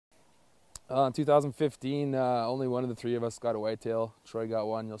In 2015, only one of the three of us got a whitetail. Troy got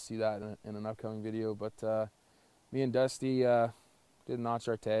one. You'll see that in an upcoming video. But me and Dusty didn't notch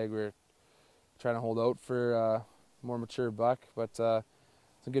our tag. We're trying to hold out for a more mature buck. But some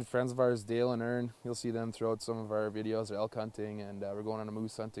good friends of ours, Dale and Ern, you'll see them throughout some of our videos. They're elk hunting, and we're going on a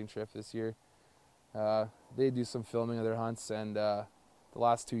moose hunting trip this year. They do some filming of their hunts, and the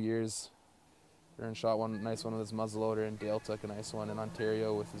last 2 years, Ern shot one nice one with his muzzleloader, and Dale took a nice one in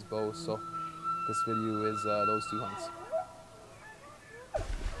Ontario with his bow. So this video is those two hunts.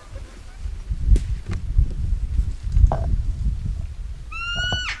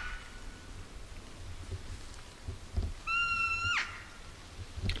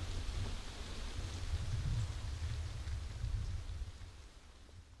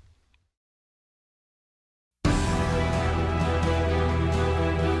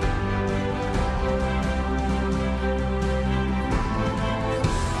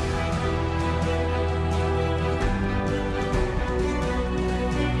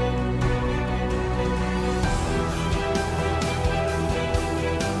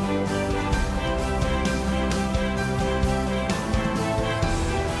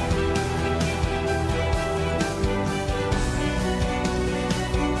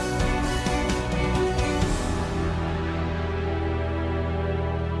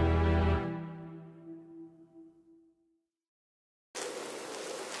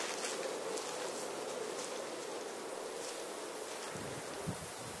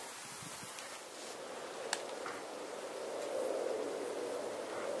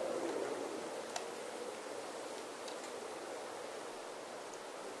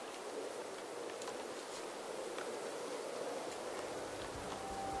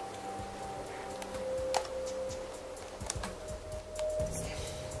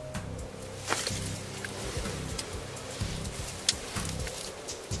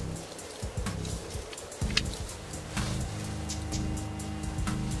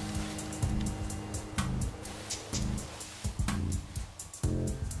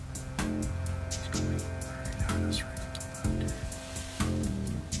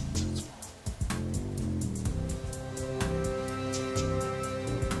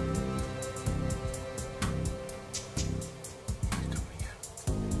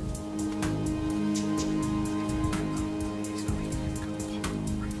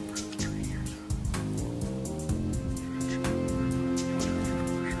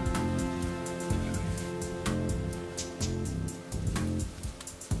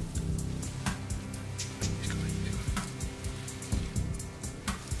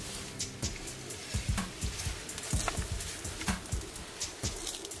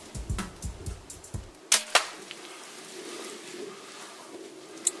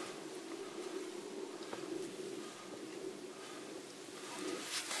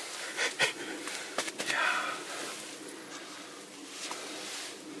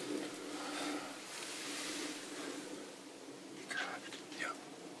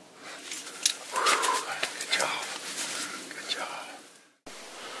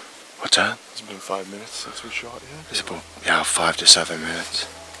 What's that? It's been 5 minutes since we shot, yeah? It's about, yeah, 5 to 7 minutes.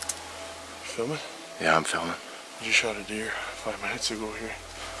 Filming? Yeah, I'm filming. We just shot a deer 5 minutes ago here.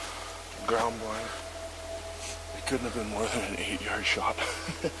 Ground blind. It couldn't have been more than an 8-yard shot.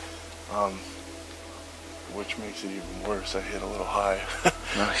 Which makes it even worse. I hit a little high.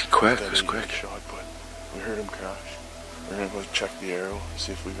 No, he's quick. It was quick. Shot, but we heard him crash. We're gonna go check the arrow,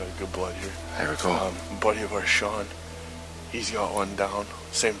 see if we got a good blood here. There we go. A buddy of ours, Sean, he's got one down,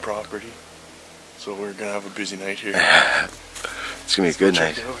 same property. So we're gonna have a busy night here. It's gonna be a good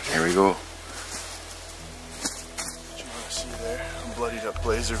night. Here we go. What you wanna see there? A bloodied up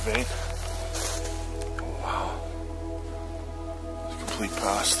blazer vein. Oh, wow. It's a complete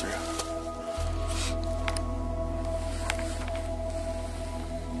pass through.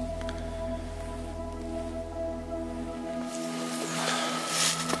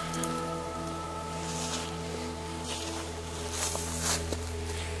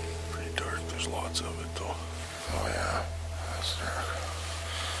 Lots of it though. Oh yeah, that's dark.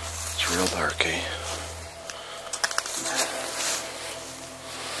 It's real dark, eh?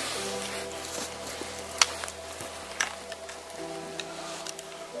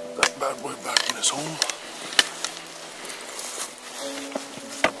 That bad boy back in his home.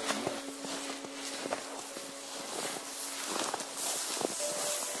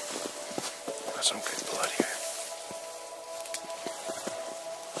 Got some good blood here.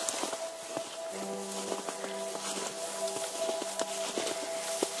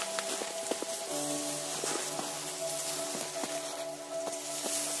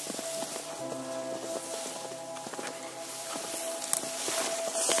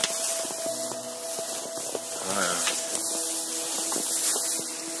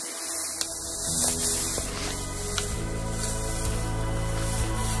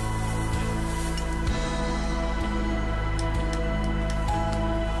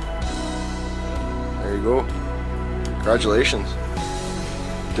 There you go. Congratulations.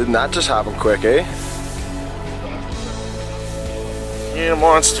 Didn't that just happen quick, eh? He ain't a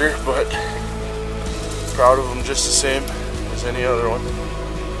monster, but proud of him just the same as any other one.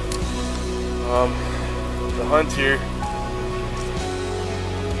 The hunt here,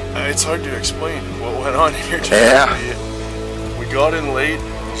 it's hard to explain what went on here. Yeah. We got in late.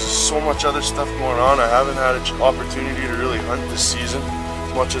 There's so much other stuff going on. I haven't had an opportunity to really hunt this season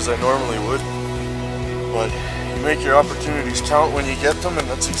as much as I normally would. But you make your opportunities count when you get them, and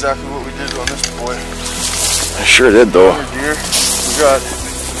that's exactly what we did on this boy. I sure did, though. Deer. We got a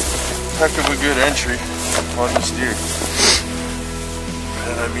heck of a good entry on this deer.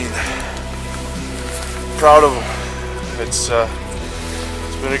 And I mean, proud of him. It's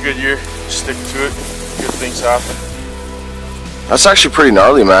been a good year. Stick to it. Good things happen. That's actually pretty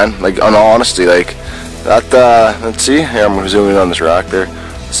gnarly, man. Like, in all honesty, like that. Let's see. Here, I'm zooming in on this rack there.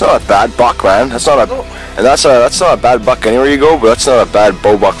 That's not a bad buck, man. That's not a, and that's not a bad buck anywhere you go. But that's not a bad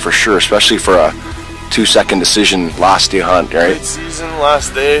bow buck for sure, especially for a 2-second decision last day hunt, right? Great season,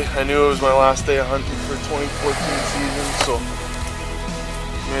 last day. I knew it was my last day of hunting for 2014 season, so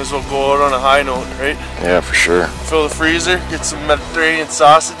may as well go out on a high note, right? Yeah, for sure. Fill the freezer, get some Mediterranean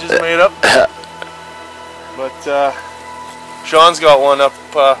sausages made up. But Sean's got one up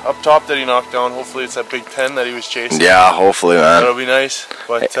top that he knocked down. Hopefully it's that big 10 that he was chasing. Yeah, hopefully, man. That'll be nice.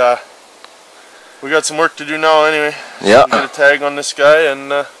 But we got some work to do now anyway. So yeah. Get a tag on this guy,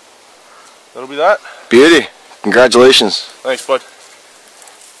 and that'll be that. Beauty. Congratulations. Thanks, bud.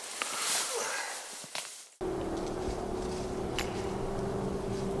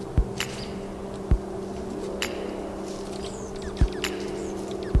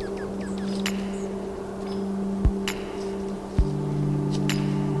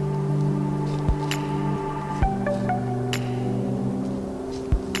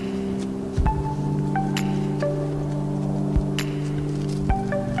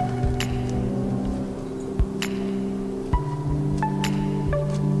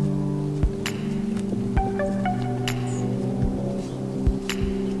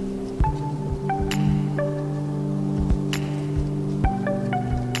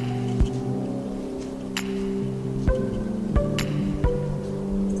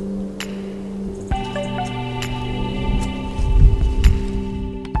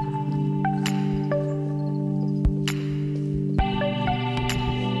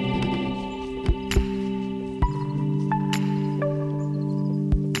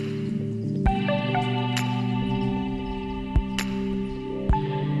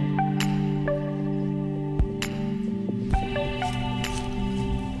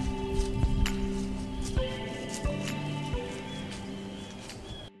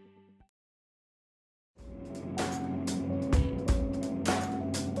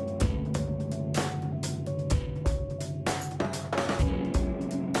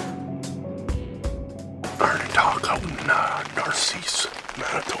 Out in Narcisse,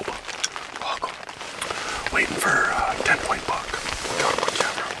 Manitoba. Welcome. Waiting for 10-point buck. Got him on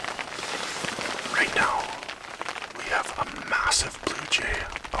camera. Right now, we have a massive blue jay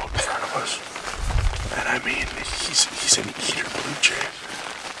out in front of us. And I mean, he's an eater blue jay.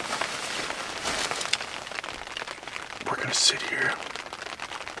 We're gonna sit here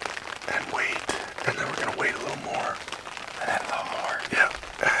and wait, and then we're gonna wait a little more. And a little more. Yeah,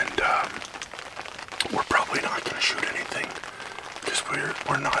 and we're probably not going to shoot anything because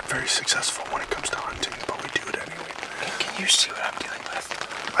we're not very successful when it comes to hunting, but we do it anyway. Can you see what I'm dealing with?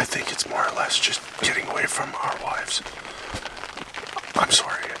 I think it's more or less just getting away from our wives. I'm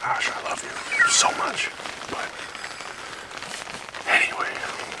sorry, Ash, I love you so much, but anyway,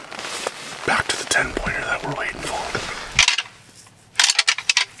 back to the 10-pointer that we're waiting for.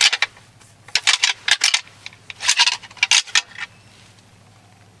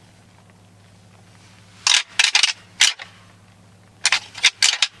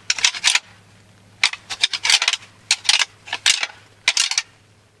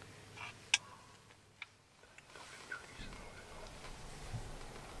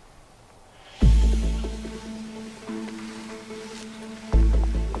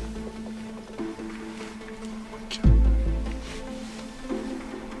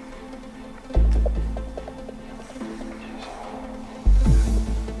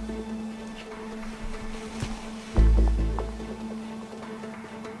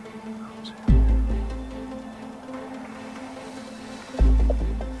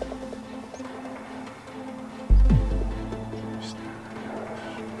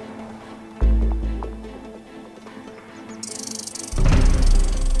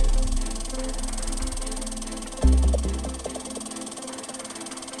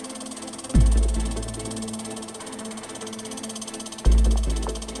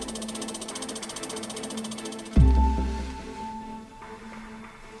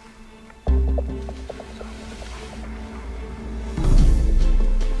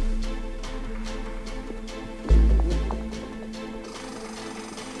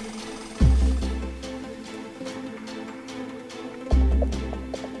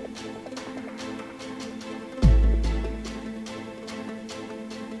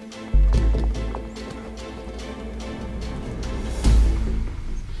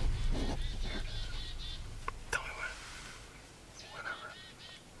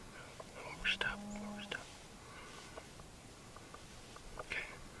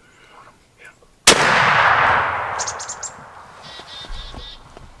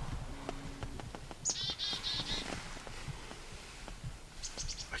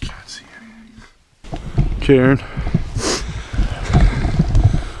 Okay, Aaron.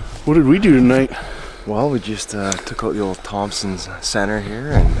 What did we do tonight? Well, we just took out the old Thompson's center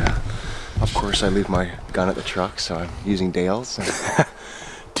here, and of course I leave my gun at the truck, so I'm using Dale's.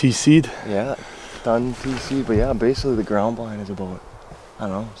 TC'd? Yeah, done TC, but yeah, basically the ground blind is about, I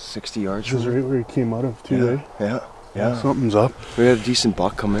don't know, 60 yards This is from right where he came out of too, eh? Yeah. Something's up. We had a decent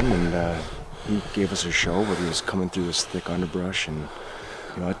buck come in, and he gave us a show, but he was coming through this thick underbrush, and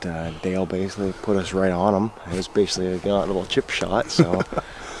you know what, Dale basically put us right on him. It was basically a little chip shot, so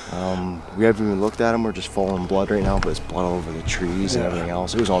we haven't even looked at him. We're just following blood right now, but it's blood all over the trees and everything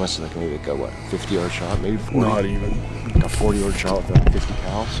else. It was honestly like maybe a 50-yard shot, maybe 40. Not even. A 40-yard shot with a 50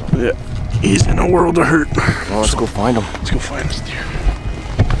 cal. So. Yeah, he's in a world of hurt. Well, let's go find him. Let's go find this deer.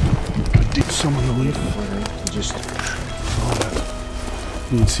 Deep some on the leaf. Just.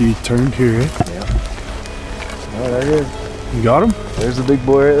 You can see he turned here, eh? Yeah. Oh, there he is. You got him? There's the big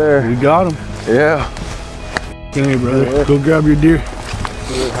boy right there. You got him. Yeah. Hey, brother, go grab your deer.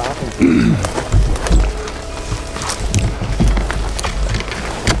 See what happens.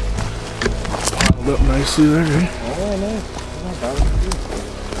 Piled up nicely there, eh? Oh, nice. Not bad.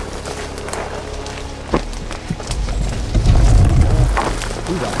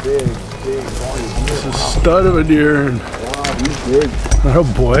 He's a big body. It's a stud of a deer. And Wow, he's big.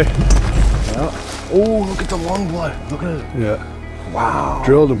 oh boy. Yeah. Oh, look at the lung blood. Look at it. Yeah. Wow.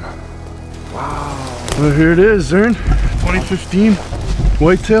 Drilled him. Wow. Well, here it is, Ern. 2015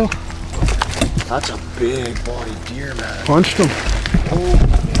 whitetail. That's a big body deer, man. Punched him. Oh.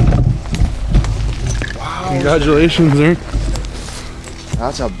 Wow. Congratulations, Ern.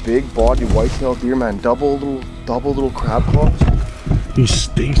 That's a big body whitetail deer, man. Double little crab claws. He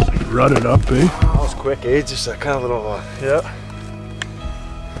stinks like rutted up, eh? That was quick, eh? Just a kind of little. Yeah.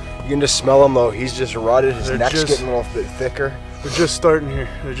 You can just smell him though. He's just rutted. His They're neck's just- getting a little bit thicker. We're just starting here.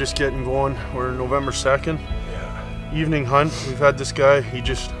 They're just getting going. We're November 2nd. Yeah. Evening hunt. We've had this guy. He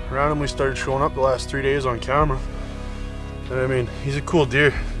just randomly started showing up the last 3 days on camera. And I mean, he's a cool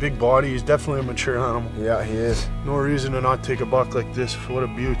deer. Big body. He's definitely a mature animal. Yeah, he is. No reason to not take a buck like this. What a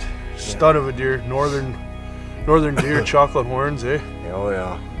beaut. Stud of a deer. Northern deer, chocolate horns, eh? Oh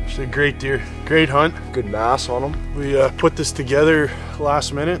yeah. Just a great deer. Great hunt. Good mass on him. We put this together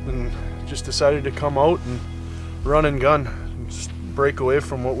last minute and just decided to come out and run and gun. Just break away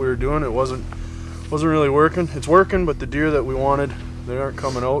from what we were doing. It wasn't really working. It's working, but the deer that we wanted, they aren't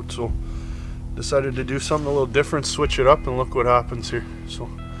coming out, so decided to do something a little different, switch it up, and look what happens here. So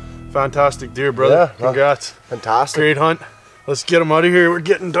fantastic deer, brother. Yeah, Congrats. Fantastic. Great hunt. Let's get them out of here. We're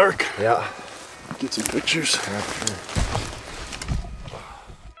getting dark. Yeah. Get some pictures. Yeah, for sure.